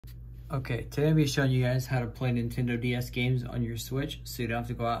Okay, today I'll be showing you guys how to play Nintendo DS games on your Switch, so you don't have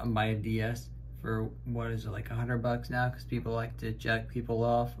to go out and buy a DS for, what is it, like $100 now, because people like to jack people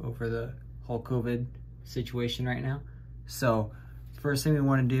off over the whole COVID situation right now. So, first thing we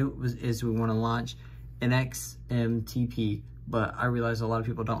want to do is we want to launch an XMTP, but I realize a lot of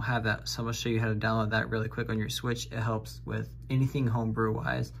people don't have that, so I'm going to show you how to download that really quick on your Switch. It helps with anything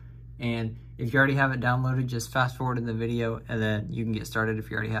homebrew-wise. And if you already have it downloaded, just fast forward in the video and then you can get started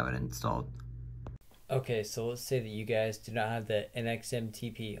if you already have it installed. Okay, so let's say that you guys do not have the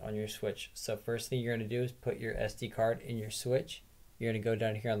NXMTP on your Switch. So first thing you're going to do is put your SD card in your Switch. You're going to go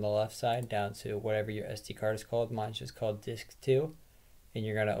down here on the left side down to whatever your SD card is called. Mine's just called Disk 2. And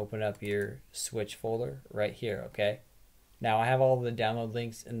you're going to open up your Switch folder right here, okay? Now I have all the download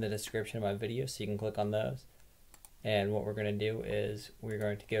links in the description of my video, so you can click on those. And what we're going to do is we're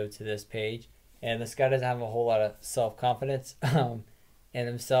going to go to this page. And this guy doesn't have a whole lot of self-confidence in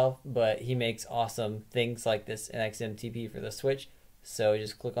himself, but he makes awesome things like this NXMTP for the Switch. So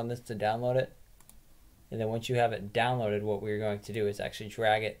just click on this to download it. And then once you have it downloaded, what we're going to do is actually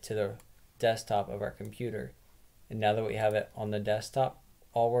drag it to the desktop of our computer. And now that we have it on the desktop,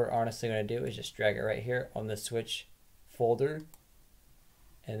 all we're honestly going to do is just drag it right here on the Switch folder.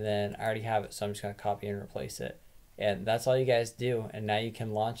 And then I already have it, so I'm just going to copy and replace it. And that's all you guys do, and now you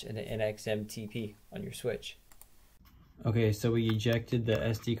can launch an NXMTP on your Switch. Okay, so we ejected the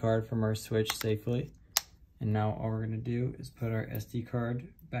SD card from our Switch safely, and now all we're going to do is put our SD card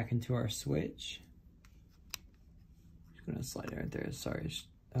back into our Switch. Just going to slide it right there. Sorry,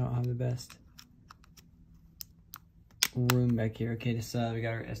 I don't have the best room back here. Okay, so we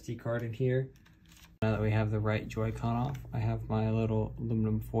got our SD card in here. Now that we have the right Joy-Con off, I have my little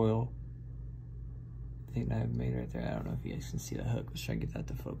aluminum foil thing that I've made right there. I don't know if you guys can see the hook. Let's try to get that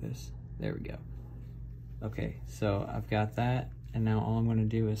to focus. There we go. Okay, so I've got that, and now all I'm going to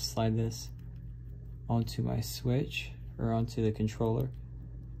do is slide this onto my Switch, or onto the controller,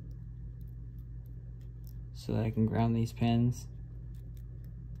 so that I can ground these pins.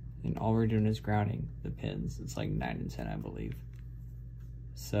 And all we're doing is grounding the pins. It's like 9 and 10, I believe.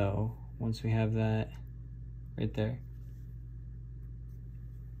 So once we have that right there,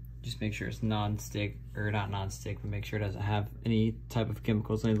 just make sure it's non-stick, or not non-stick, but make sure it doesn't have any type of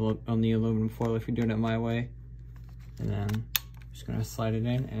chemicals on the aluminum foil if you're doing it my way. And then I'm just gonna slide it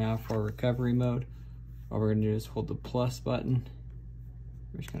in. And now for recovery mode, all we're gonna do is hold the plus button.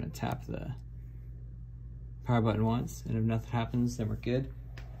 We're just gonna tap the power button once, and if nothing happens, then we're good.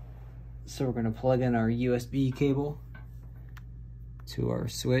 So we're gonna plug in our USB cable to our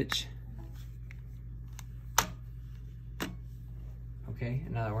Switch. Okay,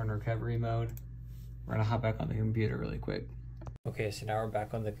 and now that we're in recovery mode, we're gonna hop back on the computer really quick. Okay, so now we're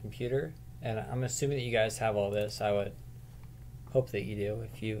back on the computer, and I'm assuming that you guys have all this. I would hope that you do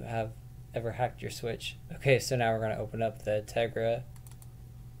if you have ever hacked your Switch. Okay, so now we're gonna open up the Tegra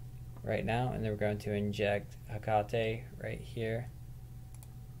right now, and then we're going to inject Hakate right here.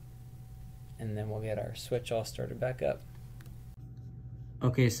 And then we'll get our Switch all started back up.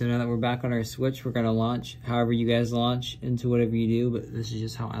 Okay, so now that we're back on our Switch, we're gonna launch however you guys launch into whatever you do, but this is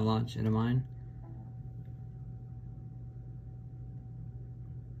just how I launch into mine.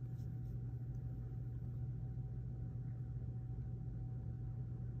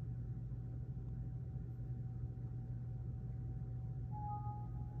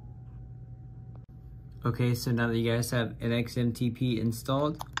 Okay, so now that you guys have an XMTP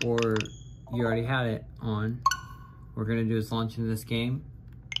installed, or you already had it on, what we're gonna do is launch into this game.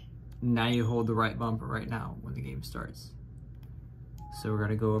 Now you hold the right bumper right now when the game starts. So we're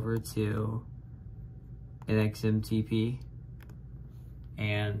gonna go over to NXMTP,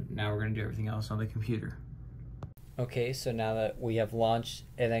 and now we're gonna do everything else on the computer. Okay, so now that we have launched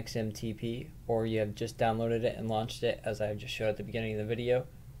NXMTP, or you have just downloaded it and launched it, as I just showed at the beginning of the video,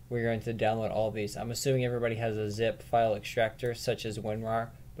 we're going to download all of these. I'm assuming everybody has a zip file extractor such as WinRAR,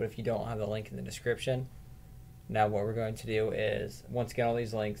 but if you don't, have the link in the description. Now what we're going to do is, once again, all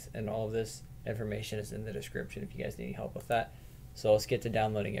these links and all of this information is in the description if you guys need any help with that. So let's get to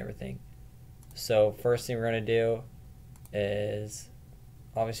downloading everything. So first thing we're going to do is,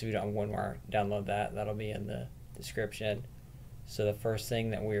 obviously we don't have WinRAR, download that. That'll be in the description. So the first thing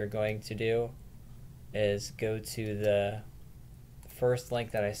that we are going to do is go to the first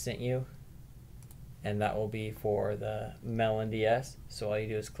link that I sent you, and that will be for the MelonDS. So all you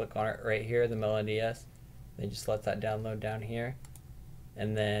do is click on it right here, the MelonDS. Then just let that download down here,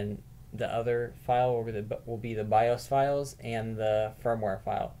 and then the other file will be the BIOS files and the firmware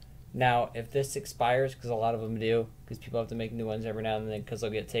file. Now, if this expires, because a lot of them do, because people have to make new ones every now and then because they'll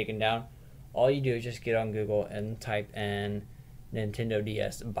get taken down, all you do is just get on Google and type in Nintendo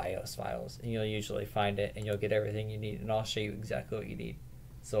DS BIOS files, and you'll usually find it and you'll get everything you need, and I'll show you exactly what you need.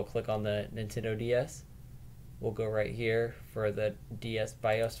 So we'll click on the Nintendo DS. We'll go right here for the DS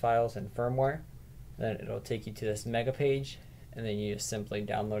BIOS files and firmware. Then it'll take you to this mega page, and then you just simply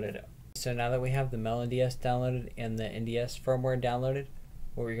download it. So now that we have the MelonDS downloaded and the NDS firmware downloaded,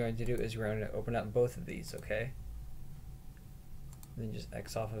 what we're going to do is we're going to open up both of these, okay? And then just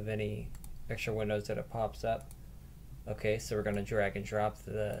X off of any extra windows that it pops up. Okay, so we're going to drag and drop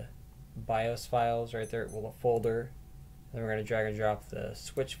the BIOS files right there, well, the folder. Then we're going to drag and drop the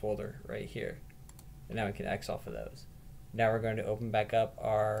Switch folder right here. And now we can X off of those. Now we're going to open back up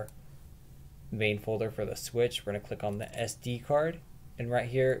our main folder for the Switch. We're going to click on the SD card. And right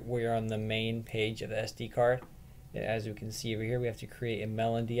here, we're on the main page of the SD card. And as we can see over here, we have to create a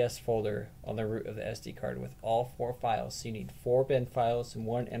MelonDS folder on the root of the SD card with all 4 files. So you need 4 bin files,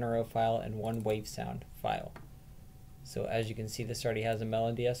 1 NRO file, and 1 wave sound file. So as you can see, this already has a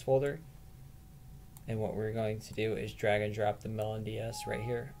MelonDS folder. And what we're going to do is drag and drop the MelonDS right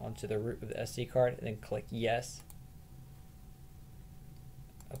here onto the root of the SD card, and then click yes.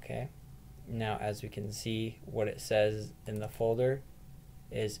 Okay. Now as we can see, what it says in the folder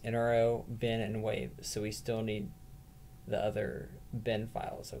is NRO, bin, and wave. So we still need the other bin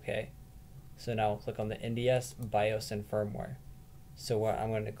files, okay? So now we'll click on the NDS, BIOS, and firmware. So what I'm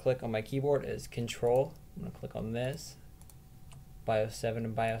going to click on my keyboard is Control. I'm going to click on this, BIOS 7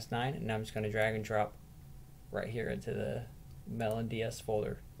 and BIOS 9, and now I'm just going to drag and drop right here into the MelonDS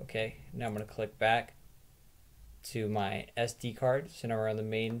folder, okay? Now I'm going to click back to my SD card. So now we're on the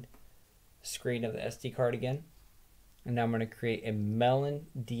main screen of the SD card again. And now I'm going to create a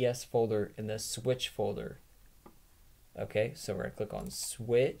MelonDS folder in the Switch folder. Okay, so we're going to click on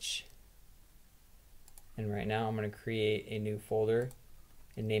Switch. And right now I'm going to create a new folder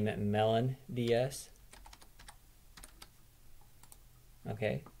and name it MelonDS.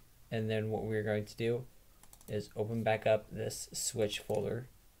 Okay, and then what we're going to do is open back up this Switch folder.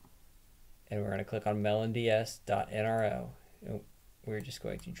 And we're going to click on melonds.nro. And we're just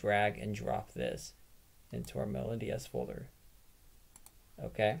going to drag and drop this into our MelonDS folder.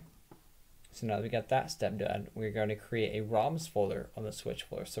 Okay, so now that we got that step done, we're going to create a ROMs folder on the Switch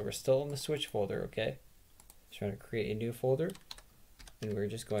folder. So we're still in the Switch folder, okay? So we're going to create a new folder, and we're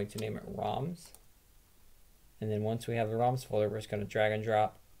just going to name it ROMs. And then once we have the ROMs folder, we're just going to drag and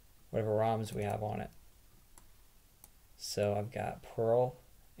drop whatever ROMs we have on it. So I've got Pearl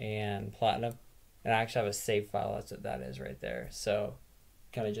and Platinum, and I actually have a save file. That's what that is right there. So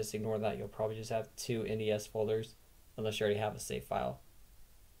kind of just ignore that. You'll probably just have 2 NDS folders unless you already have a save file.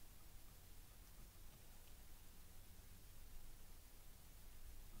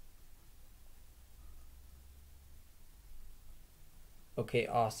 Okay,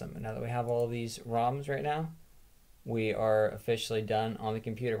 awesome. And now that we have all these ROMs right now, we are officially done on the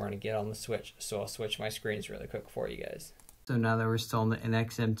computer. We're going to get on the Switch. So I'll switch my screens really quick for you guys. So now that we're still in the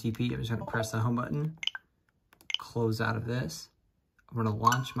NXMTP, I'm just going to press the home button, close out of this. I'm going to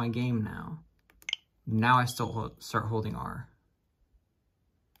launch my game now. Now I still start holding R.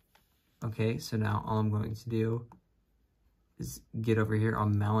 Okay, so now all I'm going to do is get over here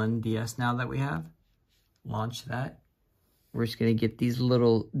on MelonDS now that we have. Launch that. We're just going to get these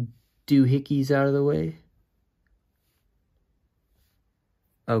little doohickeys out of the way.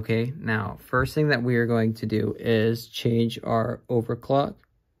 Okay, now first thing that we are going to do is change our overclock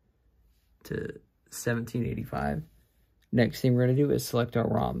to 1785. Next thing we're going to do is select our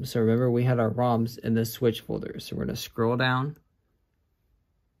ROMs. So remember, we had our ROMs in the Switch folder. So we're going to scroll down,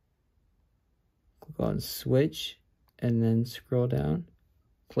 click on Switch, and then scroll down,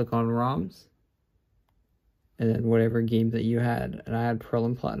 click on ROMs, and then whatever game that you had. And I had Pearl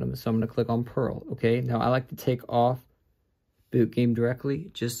and Platinum, so I'm going to click on Pearl. Okay, now I like to take off boot game directly,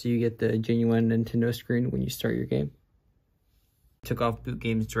 just so you get the genuine Nintendo screen when you start your game. Took off boot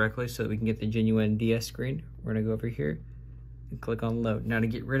games directly so that we can get the genuine DS screen. We're going to go over here and click on load. Now to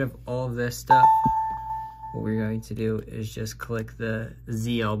get rid of all of this stuff, what we're going to do is just click the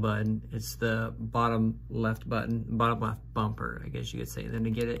ZL button. It's the bottom left button, bottom left bumper, I guess you could say. Then to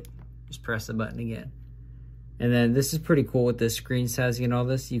get it, just press the button again. And then this is pretty cool with the screen sizing and all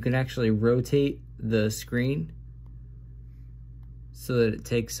this. You can actually rotate the screen so that it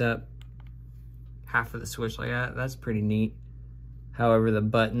takes up half of the Switch like that. That's pretty neat. However, the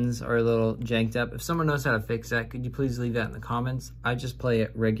buttons are a little janked up. If someone knows how to fix that, could you please leave that in the comments? I just play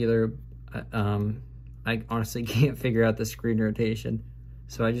it regular. I honestly can't figure out the screen rotation,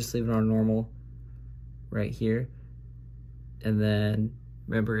 so I just leave it on normal right here. And then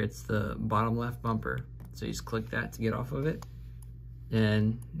remember, it's the bottom left bumper. So you just click that to get off of it.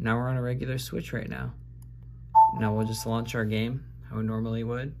 And now we're on a regular Switch right now. Now we'll just launch our game how we normally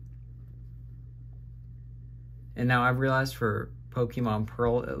would. And now I've realized for Pokemon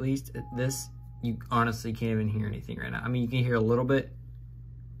Pearl, at least, this, you honestly can't even hear anything right now. I mean, you can hear a little bit.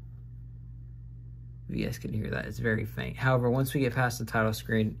 You guys can hear that. It's very faint. However, once we get past the title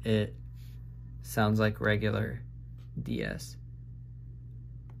screen, it sounds like regular DS.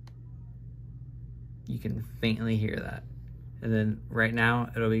 You can faintly hear that. And then right now,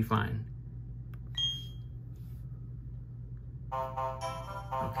 it'll be fine.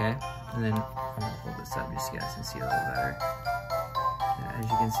 Okay, and then I'm gonna hold this up just so you guys can see a little better. And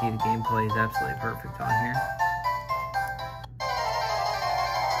as you can see, the gameplay is absolutely perfect on here.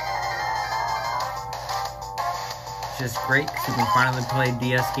 It's just great because you can finally play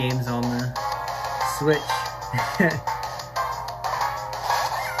DS games on the Switch.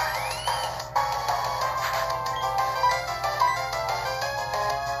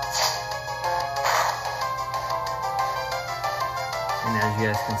 And as you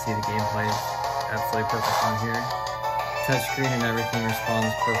guys can see, the gameplay is absolutely perfect on here. Touchscreen and everything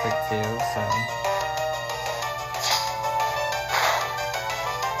responds perfect too, so.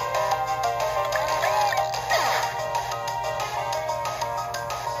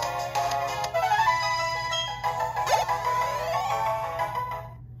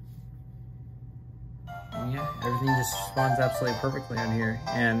 And yeah, everything just responds absolutely perfectly on here.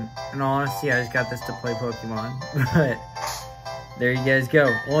 And in all honesty, I just got this to play Pokemon, but there you guys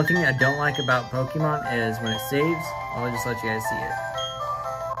go. Only thing I don't like about Pokemon is when it saves, I'll just let you guys see it.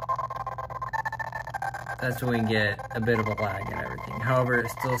 That's when we get a bit of a lag and everything. However,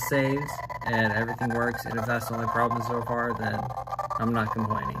 it still saves and everything works, and if that's the only problem so far, then I'm not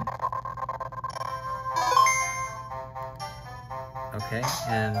complaining. Okay,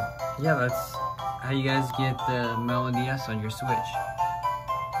 and yeah, that's how you guys get the MelonDS on your Switch.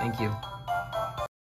 Thank you.